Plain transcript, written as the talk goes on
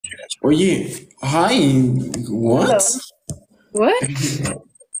Oye, hi, what? Hello. What?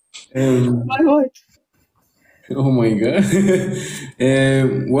 Um, My what? oh my God.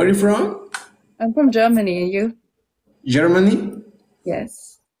 Where are you from? I'm from Germany, and you? Germany?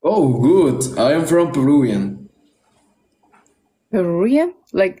 Yes. Oh, good. I am from Peruvian. Peruvian?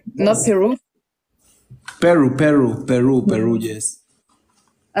 Like, not Yes. Peru? Peru, yes.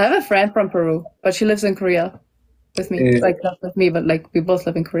 I have a friend from Peru, but she lives in Korea with me. Uh, Like, not with me, but like, we both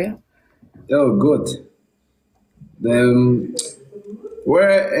live in Korea. oh, good. Um,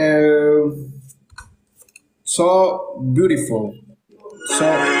 where so beautiful. So,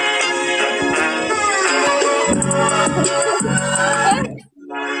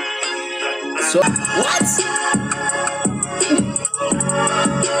 so, what?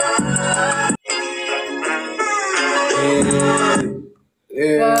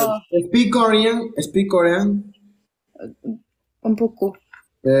 Uh, Wow, speak Korean, speak Korean, un poco.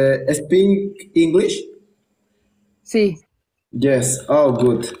 speak English. Sí. Yes, oh,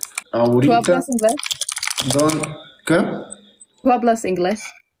 good. ¿Tú Ahorita, hablas inglés? don, ¿qué? ¿Tú hablas inglés?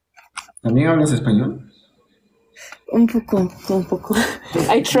 ¿También hablas español? Un poco, un poco, un poco.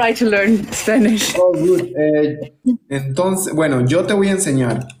 I try to learn Spanish. Oh, good. Entonces, bueno, yo te voy a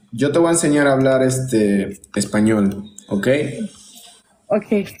enseñar. Yo te voy a enseñar a hablar español, ¿ok?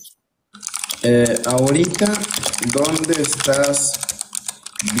 Okay. Ahorita, ¿dónde estás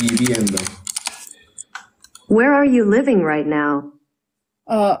viviendo? Where are you living right now?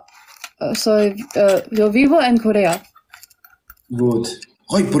 Uh, yo vivo en Corea. Good.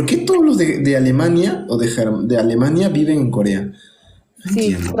 Ay, ¿por qué todos los de Alemania o de Alemania viven en Corea? No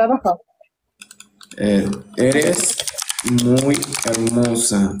Sí, entiendo. trabajo. Eres muy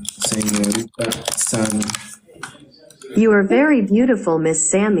hermosa, señorita San. You are very beautiful, Miss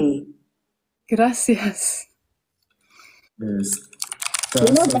Sammy. Gracias. You're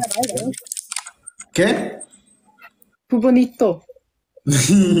Estás not bad either. ¿Qué? Muy bonito.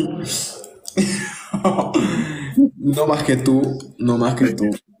 No más que tú, no más que tú.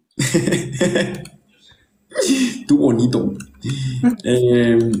 Tú bonito.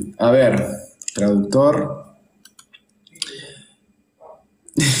 A ver, traductor.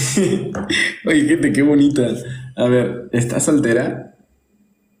 Oye, gente, qué bonita. A ver, ¿estás soltera?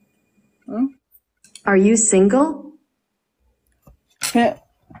 ¿Mm? Are you single?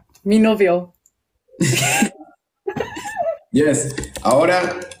 Mi novio. Yes.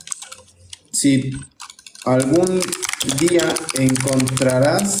 Ahora, si algún día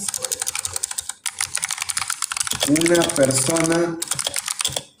encontrarás una persona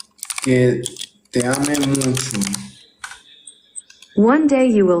que te ame mucho One day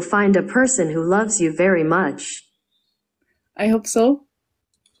you will find a person who loves you very much. I hope so.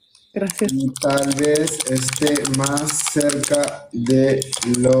 Gracias. y tal vez esté más cerca de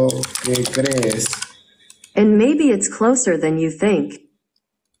lo que crees. And maybe it's closer than you think.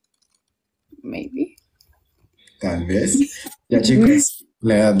 Maybe. Tal vez. Ya chicos,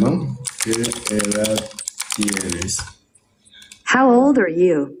 la edad, ¿no? ¿Qué edad tienes? How old are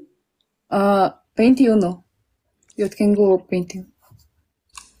you? 21. Yo tengo 21.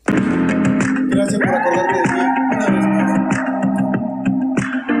 Gracias por acordarte de mí una vez más.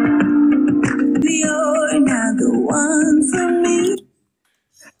 You're not the one for me.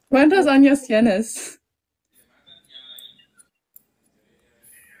 ¿Cuántos años tienes?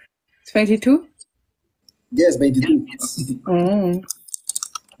 22? Yes, 22. Mm.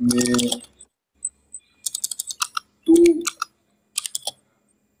 ¿Tú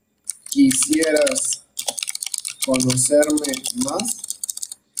quisieras conocerme más?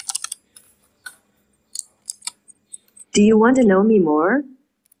 Do you want to know me more?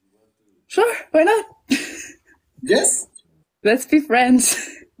 Sure, why not? Yes. Let's be friends.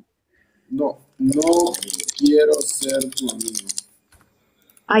 No, no quiero ser tu amigo.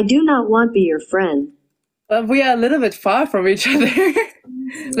 I do not want to be your friend. But we are a little bit far from each other.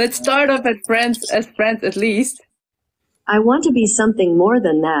 Let's start off as friends at least. I want to be something more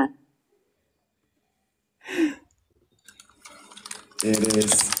than that.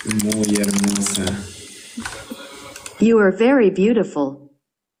 Eres muy hermosa. You are very beautiful.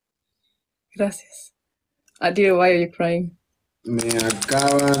 Gracias. Dear, why are you crying? Me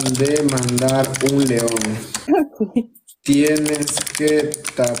acaban de mandar un león. Tienes que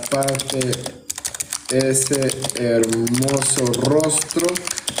taparte ese hermoso rostro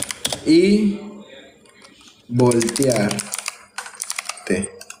y voltearte.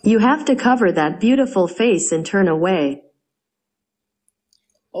 You have to cover that beautiful face and turn away.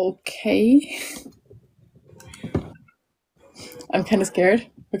 Okay. I'm kind of scared.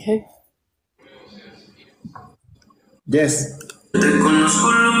 Okay. Yes. Te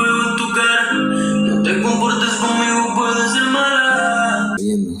conozco luego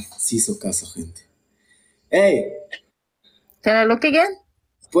Sí hizo caso, gente. ¡Ey! Can I look again?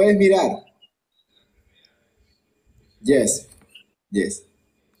 ¿Puedes mirar? Yes. Yes.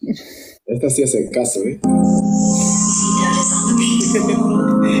 Esta sí hace caso, ¿eh?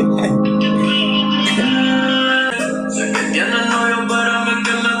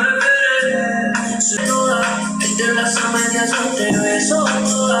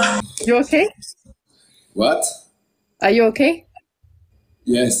 You okay? What? Are you okay?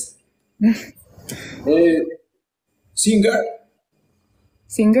 Yes. Singer?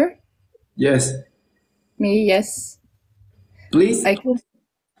 Singer? Yes. Me, yes. Please? I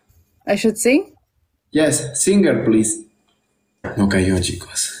should sing? Yes, singer, please. No cayó,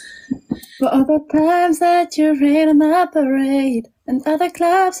 chicos. For all the times that you rain on my parade and other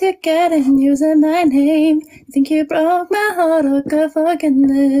clubs you're getting using my name. You think you broke my heart, oh good for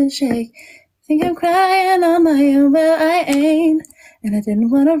goodness sake. Think I'm crying on my own, but I ain't. And I didn't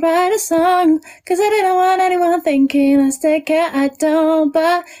want to write a song, cause I didn't want anyone thinking I still care, I don't.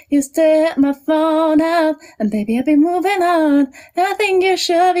 But you still hit my phone up, and baby I'll be moving on. And I think you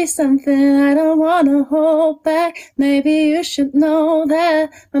should be something I don't want to hold back. Maybe you should know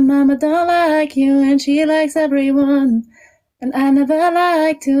that my mama don't like you and she likes everyone. And I never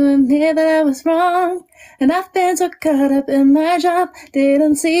liked to admit that I was wrong. And I've been so caught up in my job,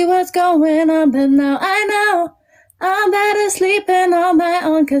 didn't see what's going on, but now I know I'm better sleeping on my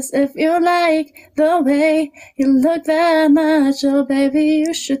own. Cause if you like the way you look that much, oh baby,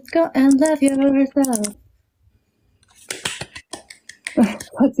 you should go and love yourself.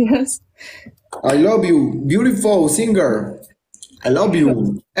 What's yours? I love you, beautiful singer. I love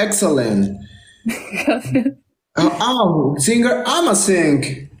you, excellent. Singer, I'm a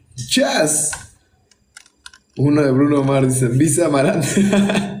sing. Yes. Uno de Bruno Mars dice, Visa Amarante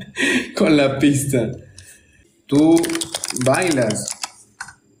con la pista. Tú bailas.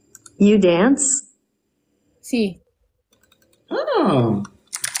 You dance? Sí.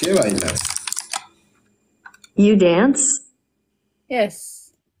 ¿Qué bailas? You dance?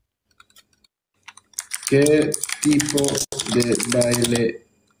 Yes. ¿Qué tipo de baile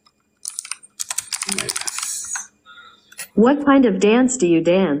bailas? What kind of dance do you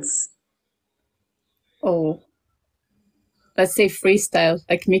dance? Oh. Let's say freestyle,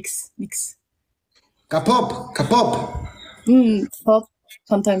 like mix. K-pop, K-pop. Pop,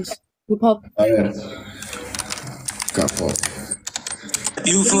 sometimes. Hip-hop. A ver. K-pop.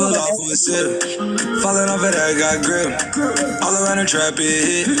 You full off with sip, falling off it, I got grip. All around the trap,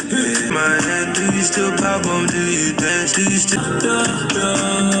 it hit. My hand, do you still pop on? Do you dance? Do you still?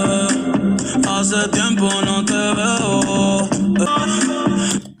 Hace tiempo no te veo.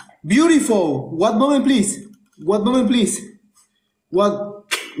 Beautiful. What moment, please? What moment, please? What?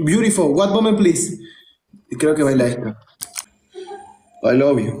 Beautiful. What moment, please? Creo que baila esta. I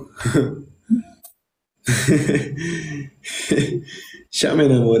love you. Ya me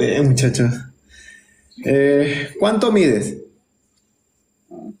enamoré, muchachos. ¿Cuánto mides?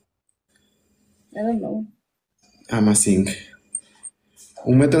 I don't know. Amazing.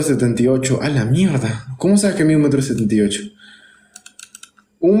 1,78 m. ¡A la mierda! ¿Cómo sabes que mide 1,78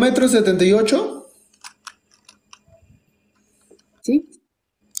 m? ¿1,78 m? Sí.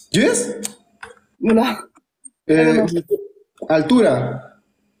 ¿Yes? No. Altura.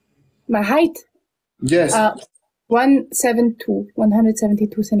 My height? Yes. 172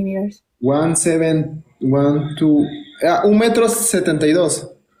 centimeters. 1,72 1,72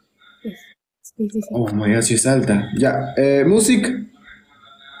 m. Sí. Oh my god, sí es alta. Ya. Music.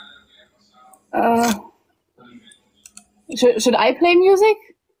 Should I play music?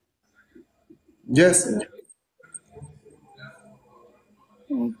 Yes.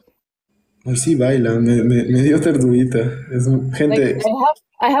 Ay, sí baila, me dio ternurita. Es gente. Like,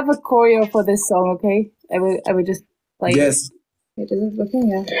 I have a choreo for this song, okay? I would just like. Yes. It isn't looking,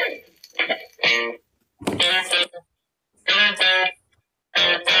 yeah.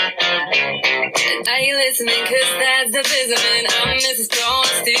 Are you listening? Cause that's the visiting. I'm Mrs. Strong,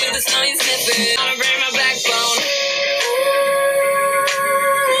 still the snow you sniffing. I'ma break my backbone.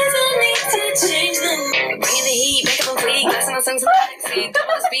 Don't need to change the mood. Bringing the heat, make up on fleek. Last time I sung some backseat. Don't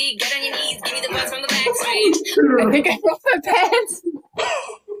wanna speak, get on your knees. Give me the buzz from the backstreet. I think I broke my pants.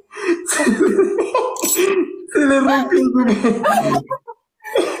 Se le rompió su mano.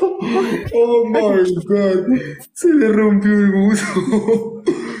 Oh my god. Se le rompió el buzo.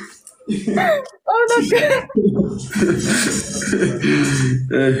 Oh,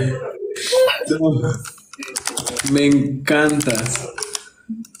 no. Me encantas.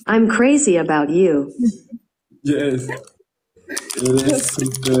 I'm crazy about you. Yes. Eres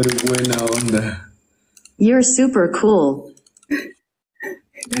súper buena onda. You're super cool.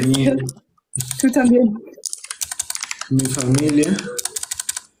 Mi, Tú también. mi familia,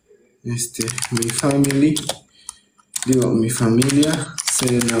 mi familia se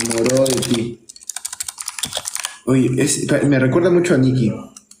enamoró de ti. Oye, me recuerda mucho a Nikki.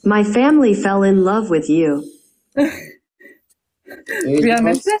 My family fell in love with you. Ellos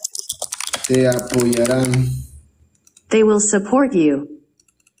 ¿Realmente? te apoyarán, They will support you.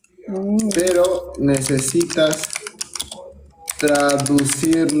 pero necesitas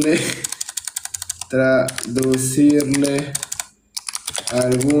traducirle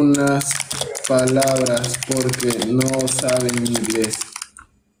algunas palabras porque no saben inglés.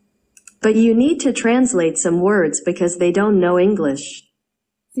 But you need to translate some words because they don't know English.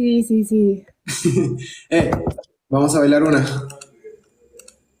 Sí, sí, sí. Vamos a bailar una.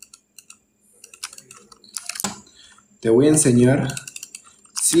 Te voy a enseñar.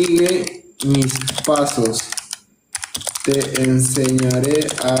 Sigue mis pasos. Te enseñaré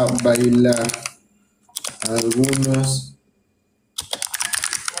a bailar algunos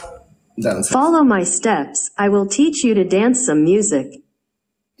danzas. Follow my steps. I will teach you to dance some music.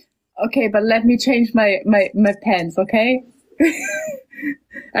 Okay, but let me change my pants, okay?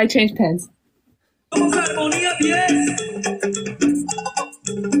 I changed pants.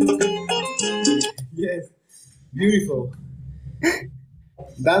 Yes, beautiful.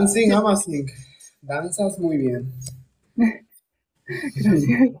 Dancing, amazing. Danzas muy bien.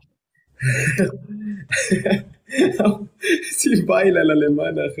 Gracias. Sí baila la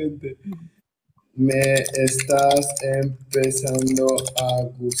alemana, gente. Me estás empezando a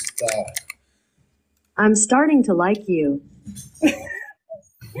gustar. I'm starting to like you.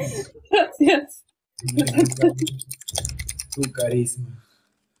 Gracias. Me encanta tu carisma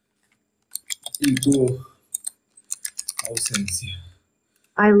y tu ausencia.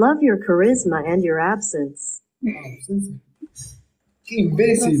 I love your charisma and your absence. Ausencia. ¡Qué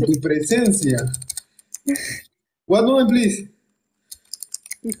imbécil! Tu presencia. One moment, please.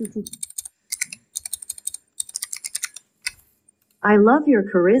 Sí, sí, sí. I love your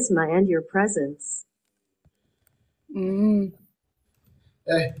charisma and your presence.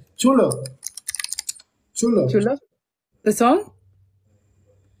 Chulo. Chulo. ¿Chulo? ¿The song?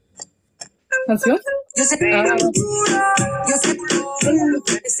 ¿Canción? Yo sé, yo sé,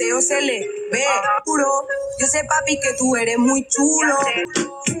 deseo se le ve puro. Yo sé, papi, que tú eres muy chulo.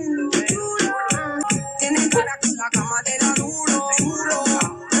 Tienes cara que la cama te da duro, duro.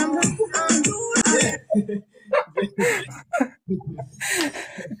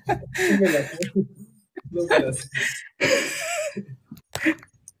 No me la sé.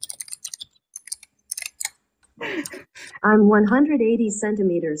 I'm 180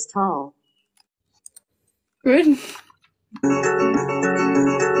 centimeters tall. Good.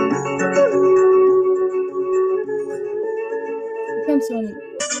 Canción.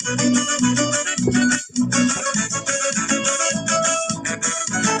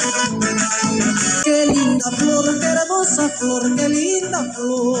 Qué linda flor, qué hermosa flor, qué linda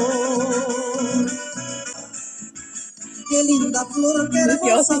flor. Qué linda flor, qué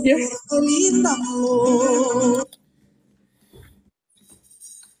hermosa flor, qué linda flor.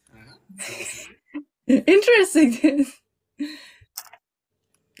 Interesting.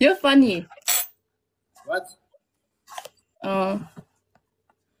 You're funny. What?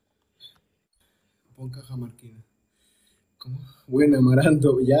 Pon cajamarquina. ¿Cómo? Bueno,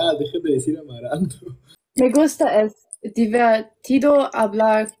 Amaranto. Ya, déjate de decir Amaranto. Me gusta, es divertido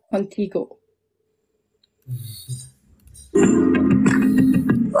hablar contigo.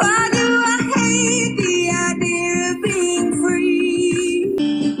 Why do I hate the idea of being free?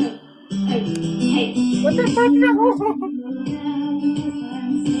 What the fuck?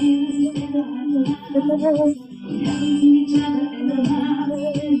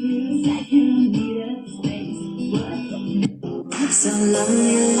 So love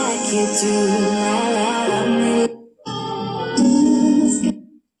me like you do, love me.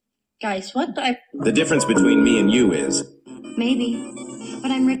 Guys, what the... The difference between me and you is... Maybe,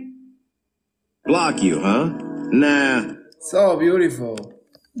 but I'm ready. Block you, huh? Nah. So beautiful.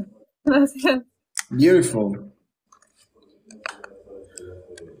 Gracias. Beautiful.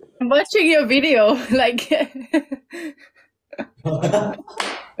 I'm watching your video, like...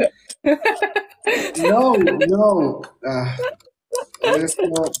 No.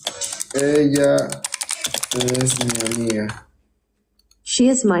 Ella es mi amiga. She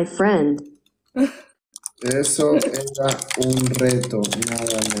is my friend. Eso era un reto,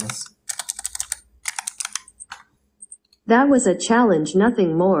 nada más. That was a challenge,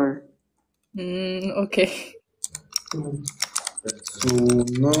 nothing more. Okay. Su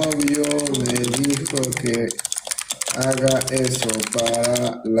novio me dijo que haga eso,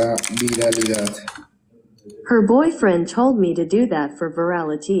 para la viralidad. Her boyfriend told me to do that for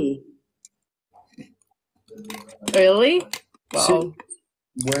virality. Really? Sí. Wow.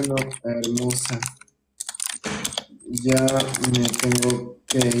 Bueno, hermosa. Ya me tengo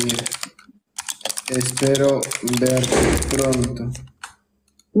que ir. Espero verte pronto.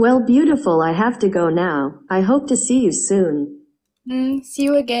 Well, beautiful, I have to go now. I hope to see you soon. See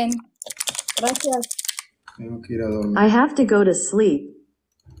you again. Gracias. Tengo que ir a dormir. I have to go to sleep.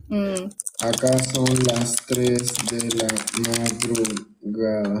 Acá son las 3 de la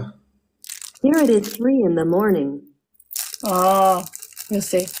madrugada. Here it is 3 in the morning. Oh, yo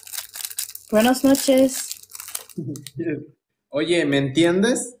sé. Buenas noches. Oye, ¿me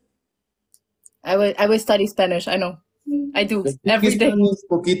entiendes? I will study Spanish, I know. I do, every day. ¿Un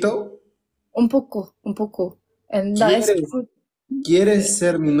poquito? Un poco. And that is good. ¿Quieres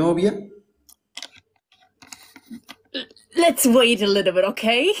ser mi novia? Let's wait a little bit,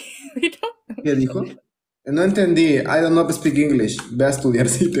 okay? ¿Qué dijo? No entendí. I don't know speak English. Ve a estudiar,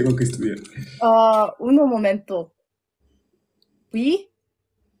 sí, tengo que estudiar. Un momento. ¿Oui?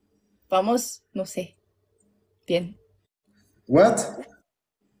 Vamos, no sé. Bien. What?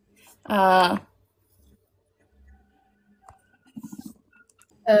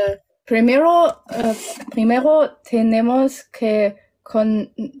 Primero tenemos que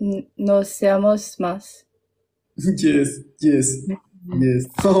conocernos más. Yes.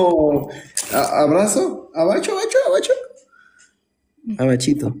 Oh, ¿abrazo? ¿Abacho?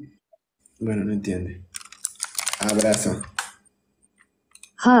 Abachito. Bueno, no entiende. Abrazo.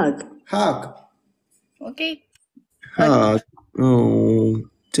 Hug. Okay. Hug. Oh,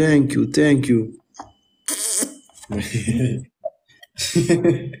 thank you.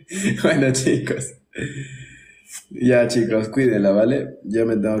 Bueno, chicos. Ya, chicos, cuídenla, ¿vale? Ya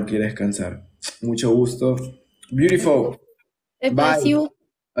me tengo que ir a descansar. Mucho gusto. Beautiful. God bless you.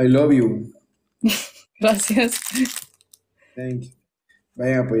 I love you. Gracias. Thank you.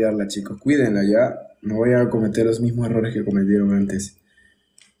 Vayan a apoyarla, chicos. Cuídenla ya. No voy a cometer los mismos errores que cometieron antes.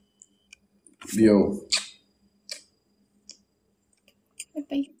 Yo.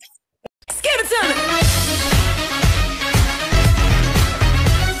 Bye.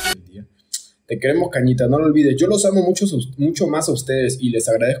 Te queremos, Cañita, no lo olvides. Yo los amo mucho más a ustedes y les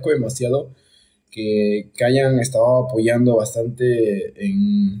agradezco demasiado que hayan estado apoyando bastante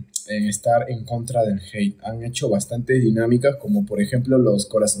en estar en contra del hate. Han hecho bastantes dinámicas, como por ejemplo los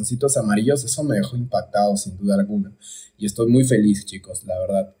corazoncitos amarillos. Eso me dejó impactado sin duda alguna. Y estoy muy feliz, chicos, la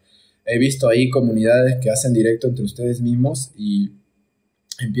verdad. He visto ahí comunidades que hacen directo entre ustedes mismos y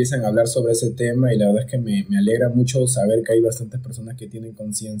empiezan a hablar sobre ese tema, y la verdad es que me alegra mucho saber que hay bastantes personas que tienen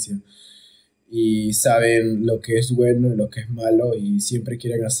conciencia y saben lo que es bueno y lo que es malo, y siempre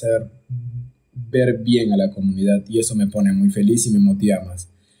quieren hacer ver bien a la comunidad, y eso me pone muy feliz y me motiva más.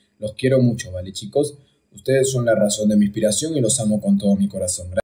 Los quiero mucho, ¿vale, chicos? Ustedes son la razón de mi inspiración y los amo con todo mi corazón.